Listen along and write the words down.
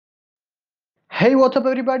Hey, what's up,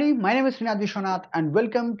 everybody? My name is Srinath Vishwanath, and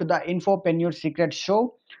welcome to the Infopreneur Secret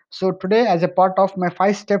Show. So, today, as a part of my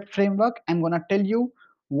 5 step framework, I'm going to tell you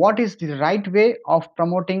what is the right way of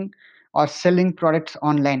promoting or selling products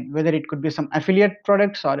online, whether it could be some affiliate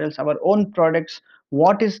products or else our own products.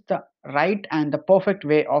 What is the right and the perfect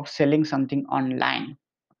way of selling something online?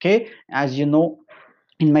 Okay, as you know,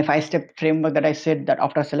 in my 5 step framework that I said that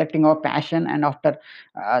after selecting our passion and after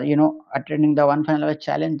attending the one final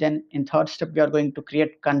challenge, then in third step we are going to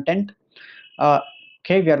create content. uh,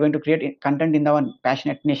 okay, we are going to create content in our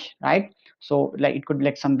passionate niche, right? So like it could be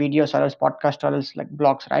like some videos or else podcast or else like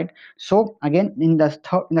blogs, right? So again, in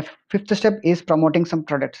the fifth step is promoting some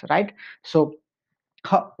products, right? So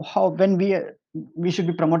how when we should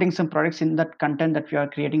be promoting some products in that content that we are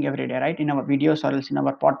creating every day, right, in our videos or else in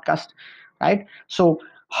our podcast, right? So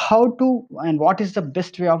how to and what is the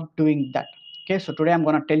best way of doing that? Okay, so today I'm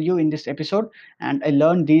going to tell you in this episode, and I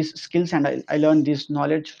learned these skills and I learned this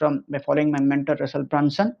knowledge from by following my mentor Russell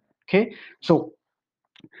Brunson. Okay, so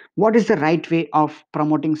what is the right way of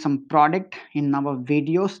promoting some product in our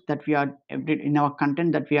videos that we are in our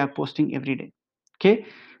content that we are posting every day? Okay,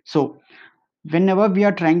 so whenever we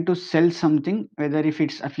are trying to sell something, whether if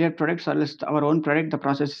it's affiliate products or else our own product, the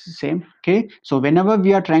process is the same. Okay, so whenever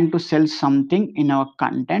we are trying to sell something in our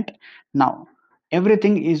content, now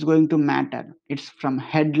everything is going to matter. It's from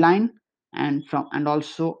headline and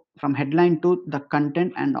also from headline to the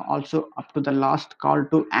content and also up to the last call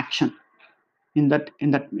to action in that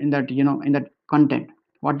content,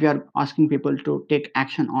 what we are asking people to take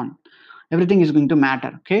action on. Everything is going to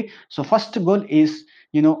matter. Okay, so first goal is,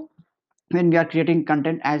 you know, when we are creating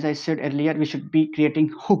content, as I said earlier, we should be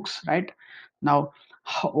creating hooks, right? Now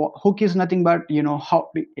hook is nothing but,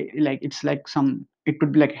 how, like it's like some, it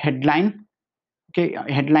could be like headline. Okay,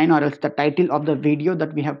 headline or else the title of the video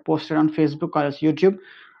that we have posted on Facebook or else YouTube.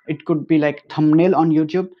 It could be like thumbnail on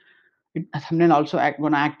YouTube. Thumbnail also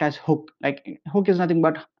gonna act as hook. Like hook is nothing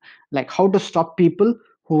but like how to stop people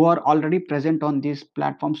who are already present on these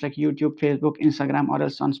platforms like YouTube, Facebook, Instagram, or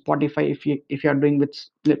else on Spotify, if you are doing with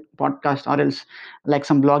podcast or else like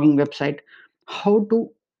some blogging website. How to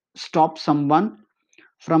stop someone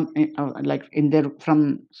from like in their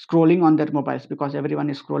from scrolling on their mobiles, because everyone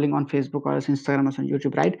is scrolling on Facebook or else Instagram or on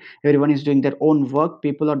YouTube, right? Everyone is doing their own work.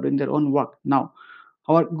 People are doing their own work. Now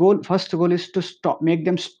our first goal is to make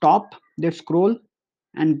them stop their scroll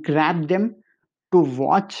and grab them to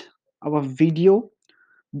watch our video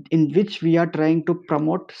in which we are trying to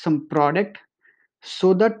promote some product,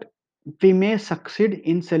 so that we may succeed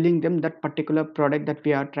in selling them that particular product that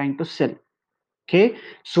we are trying to sell. Okay,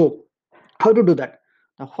 so how to do that?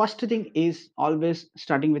 The first thing is always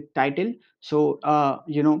starting with title. So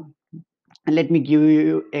and let me give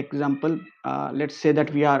you example. Let's say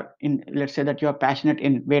that let's say that you are passionate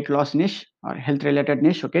in weight loss niche or health related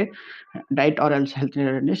niche. Okay, diet or else health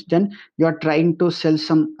related niche. Then you are trying to sell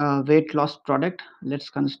some weight loss product. Let's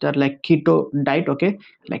consider like keto diet. Okay,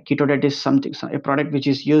 like keto diet is a product which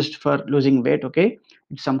is used for losing weight. Okay,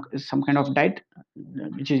 it's some kind of diet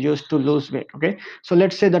which is used to lose weight. Okay, so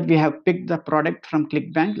let's say that we have picked the product from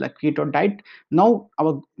Clickbank, like keto diet. Now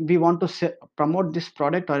we want to promote this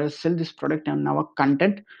product or sell this product on our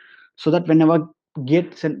content, so that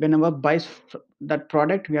whenever buys that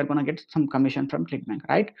product, we are going to get some commission from Clickbank,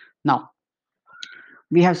 right? Now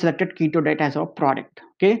we have selected keto diet as our product.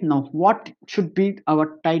 Okay, now what should be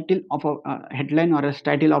our title of our headline or a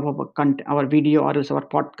title of our our video or else our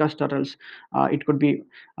podcast or else it could be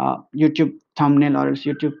YouTube thumbnail or else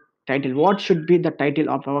YouTube title. What should be the title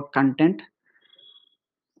of our content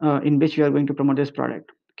in which we are going to promote this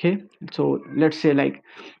product? Okay, so let's say like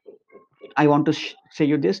I want to say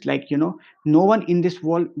you this, like, no one in this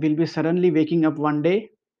world will be suddenly waking up one day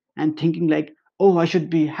and thinking like, oh, I should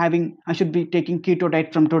be taking keto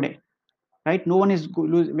diet from today, right? No one is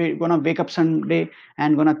gonna wake up someday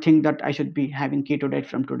and gonna think that I should be having keto diet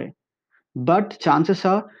from today. But chances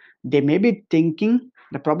are they may be thinking,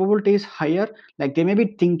 the probability is higher, like they may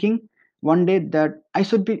be thinking one day that I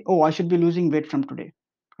should be losing weight from today,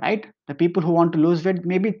 right? The people who want to lose weight,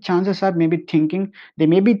 maybe chances are maybe thinking, they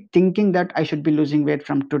may be thinking that I should be losing weight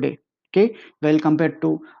from today. Okay, well, compared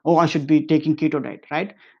to, oh, I should be taking keto diet,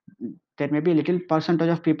 right? There may be a little percentage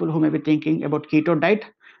of people who may be thinking about keto diet,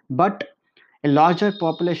 but a larger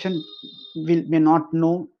population may not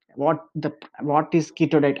know what is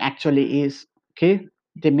keto diet actually is. Okay,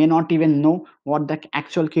 they may not even know what the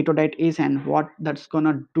actual keto diet is and what that's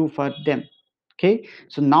gonna do for them. Okay,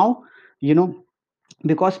 so now, you know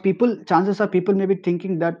because people chances are people may be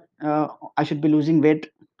thinking that I should be losing weight.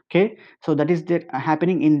 Okay, so that is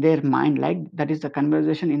happening in their mind, like that is the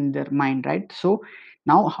conversation in their mind, right? So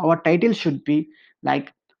Now our title should be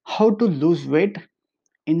like how to lose weight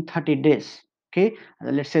in 30 days. Okay,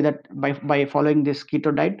 let's say that by following this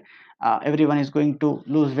keto diet, everyone is going to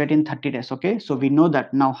lose weight in 30 days. Okay, so we know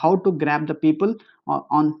that. Now how to grab the people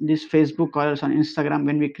on this Facebook or else on Instagram,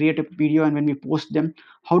 when we create a video and when we post them,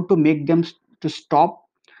 how to make them to stop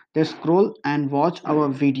their scroll and watch our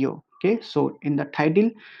video. Okay, so in the title,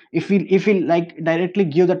 if we like directly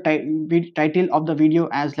give the title of the video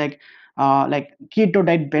as like keto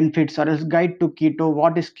diet benefits or else guide to keto,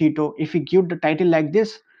 what is keto, if we give the title like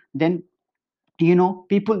this, then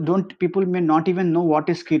people may not even know what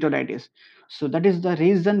is keto diet is. So that is the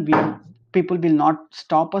reason people will not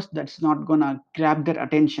stop us, that's not gonna grab their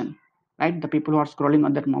attention, right? The people who are scrolling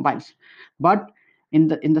on their mobiles. But in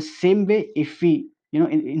the same way, if we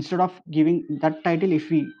instead of giving that title, if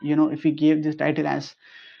we give this title as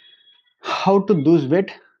how to lose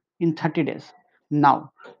weight in 30 days,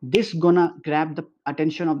 now this gonna grab the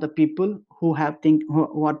attention of the people who are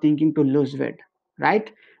thinking to lose weight,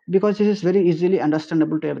 right? Because this is very easily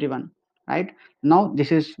understandable to everyone, right? Now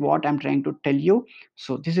this is what I'm trying to tell you.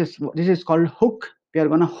 So this is called hook. We are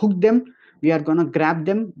gonna hook them, we are gonna grab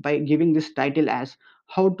them by giving this title as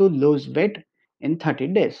how to lose weight in 30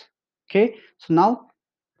 days. Okay, so now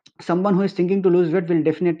someone who is thinking to lose weight will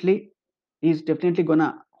definitely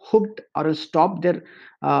gonna hooked or stop their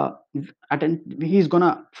he's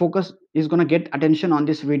gonna focus, he's gonna get attention on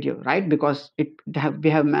this video, right? Because we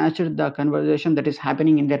have matched the conversation that is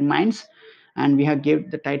happening in their minds, and we have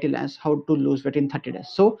gave the title as how to lose weight in 30 days.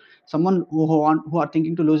 So someone who are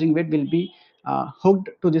thinking to losing weight will be hooked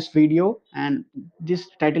to this video, and this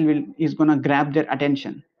title will is gonna grab their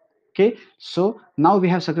attention. Okay, so now we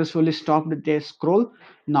have successfully stopped their scroll.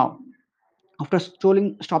 Now after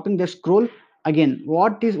stopping the scroll, again,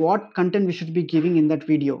 what content we should be giving in that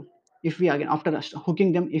video? If we again, after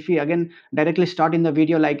hooking them, if we again directly start in the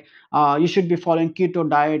video like you should be following keto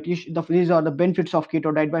diet, these are the benefits of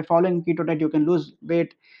keto diet, by following keto diet you can lose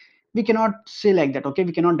weight, we cannot say like that. Okay,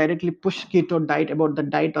 we cannot directly push keto diet about the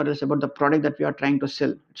diet or else about the product that we are trying to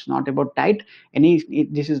sell. It's not about diet.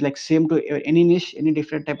 This is like same to any niche, any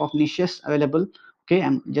different type of niches available. Okay,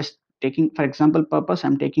 I'm just taking for example purpose,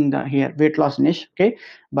 I'm taking the here weight loss niche. Okay,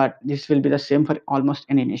 but this will be the same for almost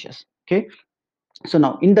any niches. Okay, so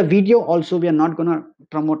now in the video also we are not going to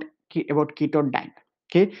promote about keto diet.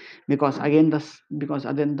 Okay, because again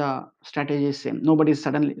again the strategy is same. Nobody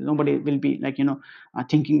will be like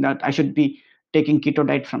thinking that I should be taking keto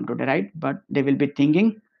diet from today, right? But they will be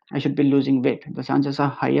thinking I should be losing weight. The chances are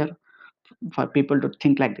higher for people to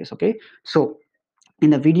think like this. Okay, so in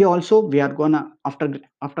the video also we are gonna,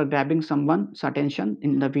 after grabbing someone's attention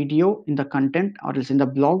in the video, in the content or else in the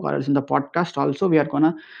blog or else in the podcast also, we are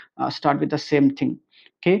gonna start with the same thing.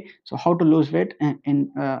 Okay, so how to lose weight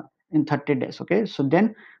in 30 days. Okay, so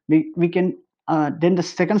then we can then the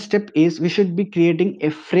second step is we should be creating a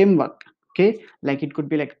framework. Okay, like it could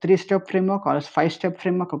be like 3-step framework or 5-step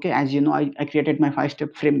framework. Okay, as you know, I created my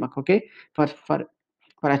 5-step framework. Okay, for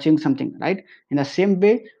achieving something, right? In the same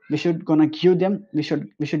way we should gonna give them, we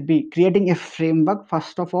should be creating a framework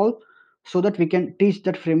first of all, so that we can teach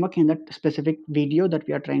that framework in that specific video that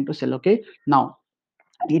we are trying to sell. Okay, now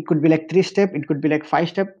it could be like 3-step, it could be like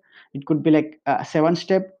 5-step, it could be like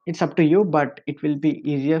 7-step, it's up to you, but it will be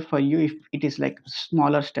easier for you if it is like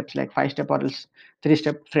smaller steps like 5-step or else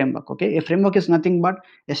 3-step framework. Okay, a framework is nothing but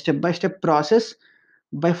a step-by-step process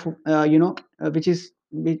by which is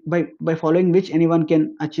by following which anyone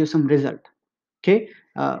can achieve some result. Okay,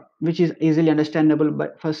 which is easily understandable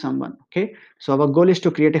for someone. Okay, so our goal is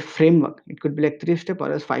to create a framework. It could be like 3-step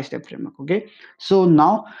or else 5-step framework. Okay, so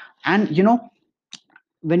now, and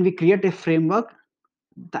when we create a framework,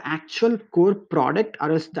 the actual core product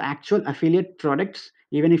or else the actual affiliate products,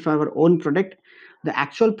 even if our own product, the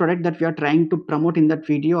actual product that we are trying to promote in that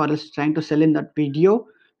video or else trying to sell in that video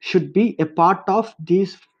should be a part of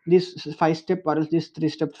this 5-step or else this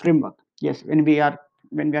 3-step framework. Yes, when we are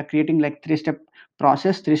creating like 3-step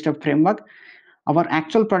process, 3-step framework, our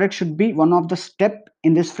actual product should be one of the step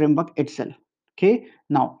in this framework itself. Okay,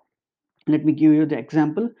 now let me give you the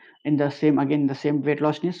example. In the same, again, the same weight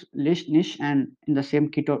loss niche and in the same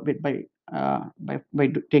keto by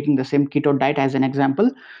taking the same keto diet as an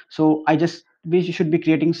example. So we should be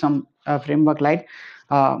creating some framework like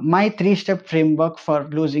my 3-step framework for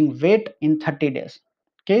losing weight in 30 days.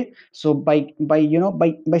 Okay, so by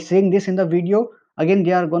saying this in the video, again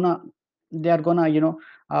they are gonna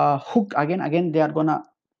hook, again they are gonna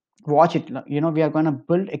watch it. We are gonna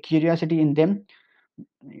build a curiosity in them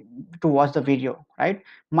to watch the video, right?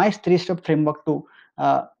 My 3-step framework to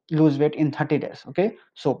lose weight in 30 days. Okay,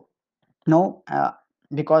 so now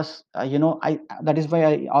because I that is why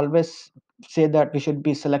I always say that we should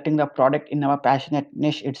be selecting the product in our passionate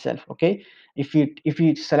niche itself. Okay, if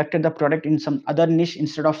we selected the product in some other niche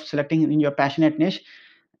instead of selecting in your passionate niche,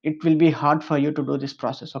 it will be hard for you to do this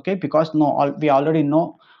process. Okay, because no all, we already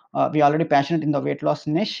know, we already passionate in the weight loss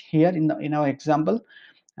niche here in our example,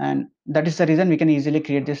 and that is the reason we can easily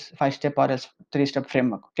create this 5 step or else 3 step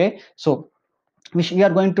framework. Okay, so we are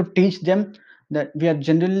going to teach them that we are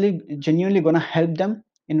genuinely going to help them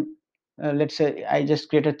in, let's say I just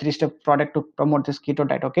created 3 step product to promote this keto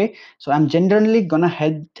diet. Okay, so I'm generally going to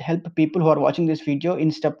help people who are watching this video in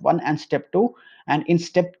step 1 and step 2, and in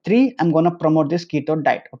step 3 I'm going to promote this keto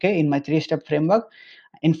diet. Okay, in my 3 step framework,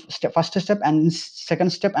 in first step and in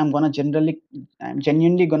second step I'm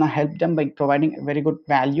genuinely gonna help them by providing a very good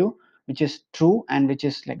value which is true and which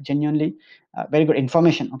is like genuinely very good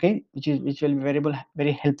information. Okay, which will be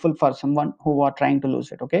very helpful for someone who are trying to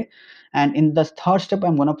lose it. Okay, and in the third step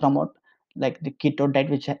I'm gonna promote like the keto diet,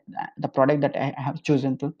 which the product that I have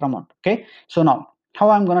chosen to promote. Okay, so now how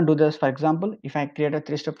I'm gonna do this, for example, if I create a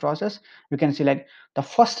 3 step process, you can see like the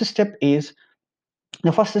first step is,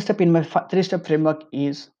 the first step in my 3 step framework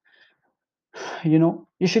is, you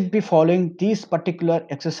should be following these particular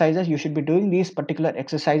exercises, you should be doing these particular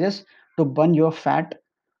exercises to burn your fat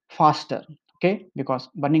faster. Okay, because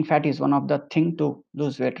burning fat is one of the thing to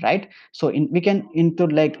lose weight, right? So we can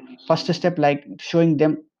include like first step like showing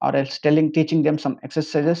them or else teaching them some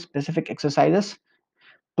exercises, specific exercises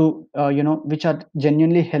to which are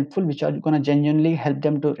genuinely helpful, which are going to genuinely help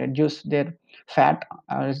them to reduce their fat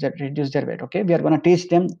or reduce their weight. Okay, we are going to teach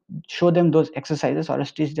them, show them those exercises or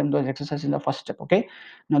else teach them those exercises in the first step. Okay,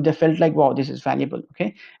 now they felt like wow, this is valuable.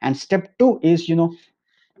 Okay, and step 2 is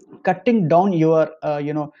cutting down your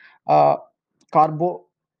uh, carbo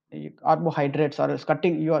carbohydrates, or else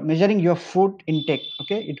cutting your measuring your food intake.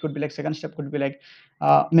 Okay, it could be like second step could be like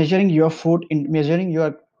measuring your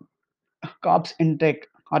carbs intake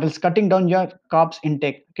or else cutting down your carbs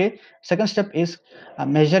intake. Okay, second step is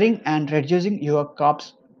measuring and reducing your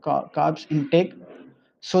carbs intake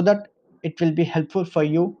so that it will be helpful for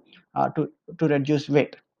you to reduce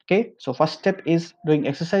weight. Okay, so first step is doing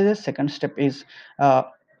exercises, second step is uh,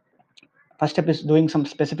 first step is doing some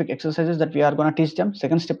specific exercises that we are going to teach them,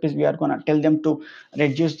 second step is we are going to tell them to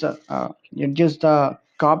reduce the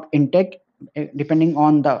carb intake depending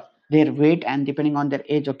on their weight and depending on their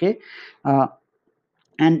age. Okay, uh,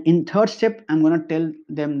 and in third step I'm going to tell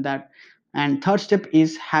them that, and third step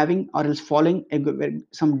is having or else following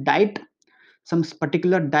some diet, some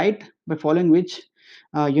particular diet by following which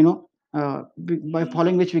by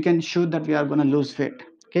following which we can show that we are going to lose weight.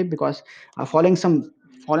 Okay, because following some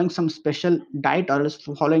special diet or else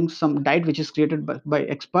following some diet which is created by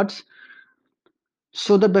experts,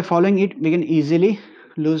 so that by following it we can easily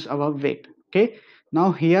lose our weight. Okay,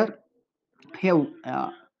 now here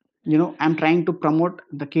I'm trying to promote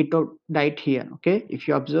the keto diet here. Okay, if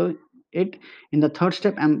you observe it, in the third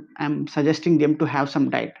step I'm suggesting them to have some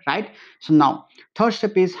diet, right? So now third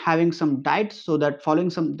step is having some diet, so that following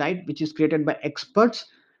some diet which is created by experts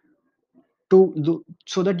to do,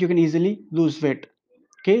 so that you can easily lose weight.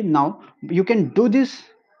 Okay, now you can do this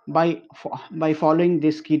by following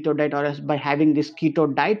this keto diet or else by having this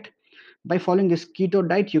keto diet. By following this keto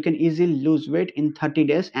diet you can easily lose weight in 30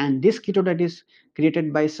 days, and this keto diet is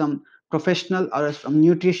created by some professional or some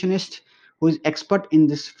nutritionist who is expert in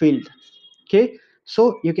this field. Okay,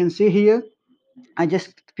 so you can see here I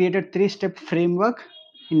just created 3 step framework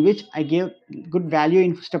in which I gave good value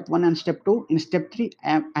in step 1 and step 2. In step 3,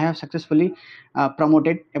 I have successfully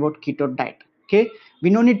promoted about keto diet. Okay, we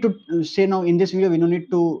no need to say now in this video, we no need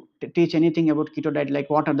to teach anything about keto diet, like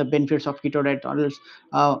what are the benefits of keto diet or else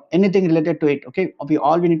anything related to it. Okay, we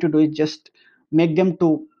need to do is just make them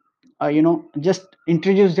to just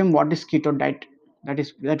introduce them what is keto diet.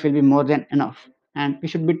 That will be more than enough, and we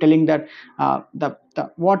should be telling that the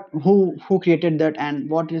what who created that and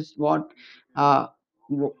what is what uh,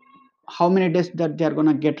 how many days that they are going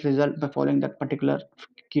to get result by following that particular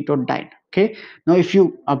keto diet. Okay, now if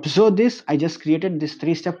you observe this, I just created this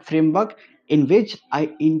 3 step framework in which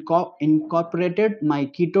I incorporated my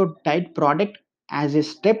keto diet product as a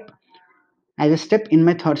step, in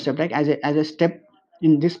my third step, right? As a step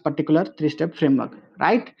in this particular 3 step framework,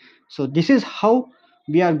 right? So this is how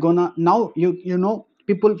we are gonna now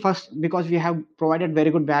people first, because we have provided very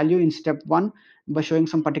good value in step 1 by showing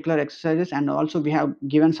some particular exercises, and also we have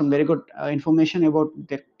given some very good information about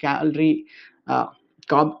the calorie uh,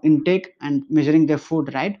 carb intake and measuring their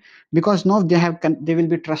food, right? Because now they will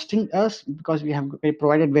be trusting us because we have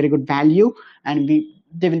provided very good value, and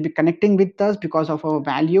they will be connecting with us because of our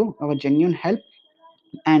value, our genuine help.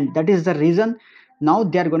 And that is the reason Now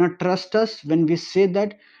they are going to trust us when we say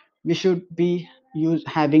that we should be you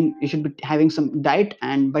should be having some diet,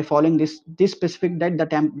 and by following this specific diet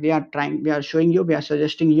that we are showing you, we are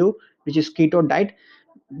suggesting you, which is keto diet,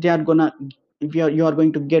 they are gonna you are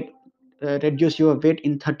going to get reduce your weight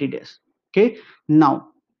in 30 days. Okay, now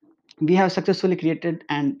we have successfully created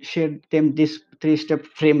and shared them this three-step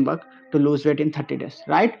framework to lose weight in 30 days,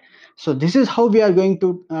 right? So this is how we are going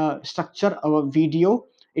to structure our video.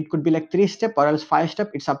 It could be like 3 step or else 5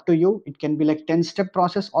 step, it's up to you. It can be like 10-step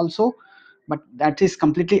process also, but that is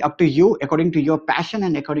completely up to you according to your passion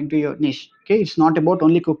and according to your niche. Okay, it's not about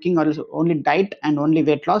only cooking or else only diet and only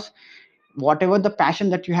weight loss. Whatever the passion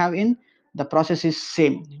that you have in, the process is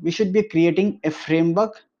same. We should be creating a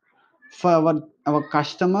framework for our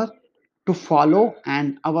customer to follow,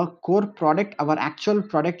 and our core product, our actual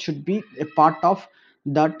product, should be a part of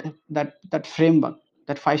that framework,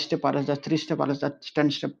 that 5 step or that 3 step or that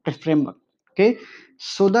 10-step framework. Okay,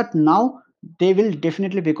 so that now they will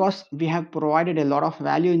definitely, because we have provided a lot of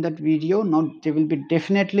value in that video, now they will be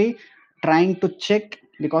definitely trying to check,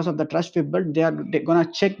 because of the trust we built, they're gonna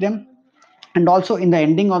check them. And also in the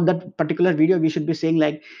ending of that particular video, we should be saying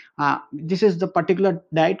like, this is the particular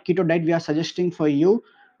diet, keto diet, we are suggesting for you,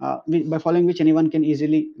 by following which anyone can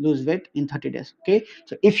easily lose weight in 30 days. Okay,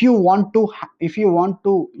 so if you want to if you want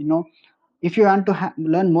to if you want to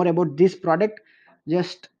learn more about this product,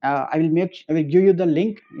 just I will give you the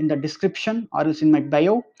link in the description or else in my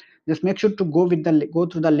bio. Just make sure to go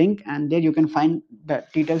through the link, and there you can find the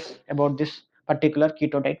details about this particular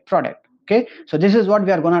keto diet product. Okay, so this is what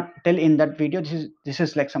we are going to tell in that video. This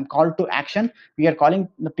is like some call to action. We are calling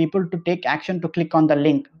the people to take action, to click on the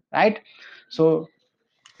link, right? So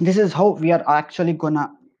this is how we are actually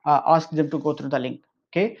gonna ask them to go through the link.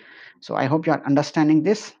 Okay, so I hope you are understanding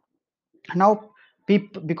this. Now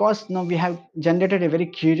people, because now we have generated a very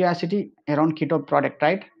curiosity around keto product,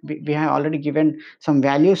 right? We have already given some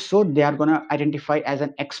values, so they are going to identify as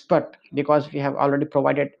an expert, because we have already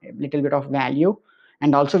provided a little bit of value.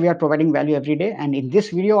 And also we are providing value every day, and in this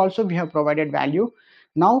video also we have provided value.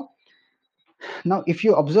 Now now if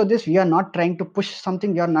you observe this, we are not trying to push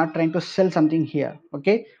something, we are not trying to sell something here.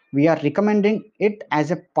 Okay, we are recommending it as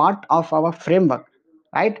a part of our framework,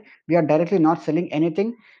 right? We are directly not selling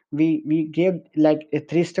anything. We gave like a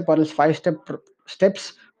 3 step or else 5 step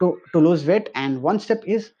steps to lose weight, and one step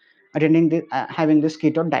is attending the having this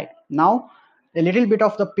keto diet. Now a little bit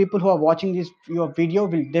of the people who are watching this your video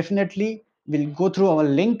will go through our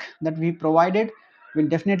link that we provided, will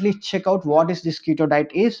definitely check out what is this keto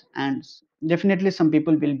diet is, and definitely some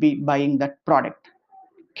people will be buying that product.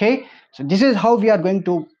 Okay, so this is how we are going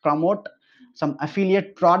to promote some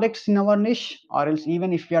affiliate products in our niche, or else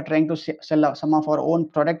even if we are trying to sell some of our own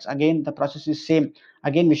products, again the process is same.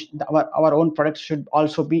 Again our own products should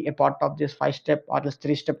also be a part of this 5 step or this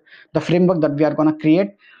 3 step, the framework that we are going to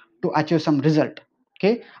create to achieve some result.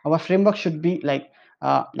 Okay, our framework should be like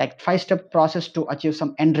 5 step process to achieve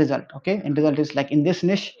some end result. Okay, end result is like in this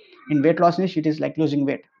niche, in weight loss niche, it is like losing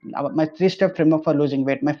weight. My 3 step framework for losing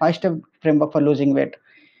weight, my 5 step framework for losing weight.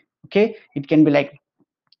 Okay, it can be like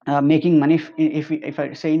making money. If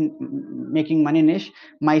I say in making money niche,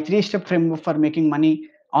 my 3 step framework for making money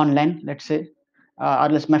online, let's say, or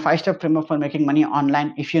less my 5 step framework for making money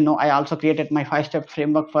online. If you know, I also created my 5 step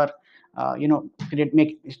framework for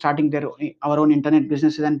make starting our own internet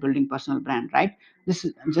businesses and building personal brand, right? This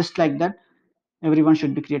is just like that. Everyone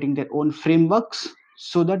should be creating their own frameworks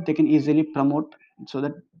so that they can easily promote, so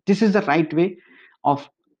that this is the right way of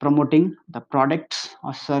promoting the products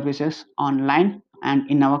or services online and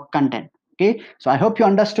in our content. Okay, so I hope you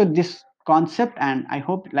understood this concept, and I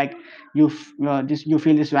hope like you feel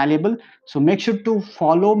this valuable. So make sure to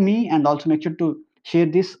follow me, and also make sure to share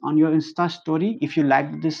this on your Insta story if you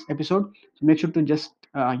like this episode. So make sure to just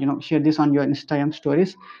share this on your Instagram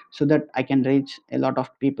stories, so that I can reach a lot of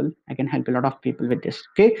people, I can help a lot of people with this.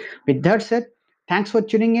 Okay, with that said, thanks for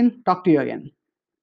tuning in. Talk to you again.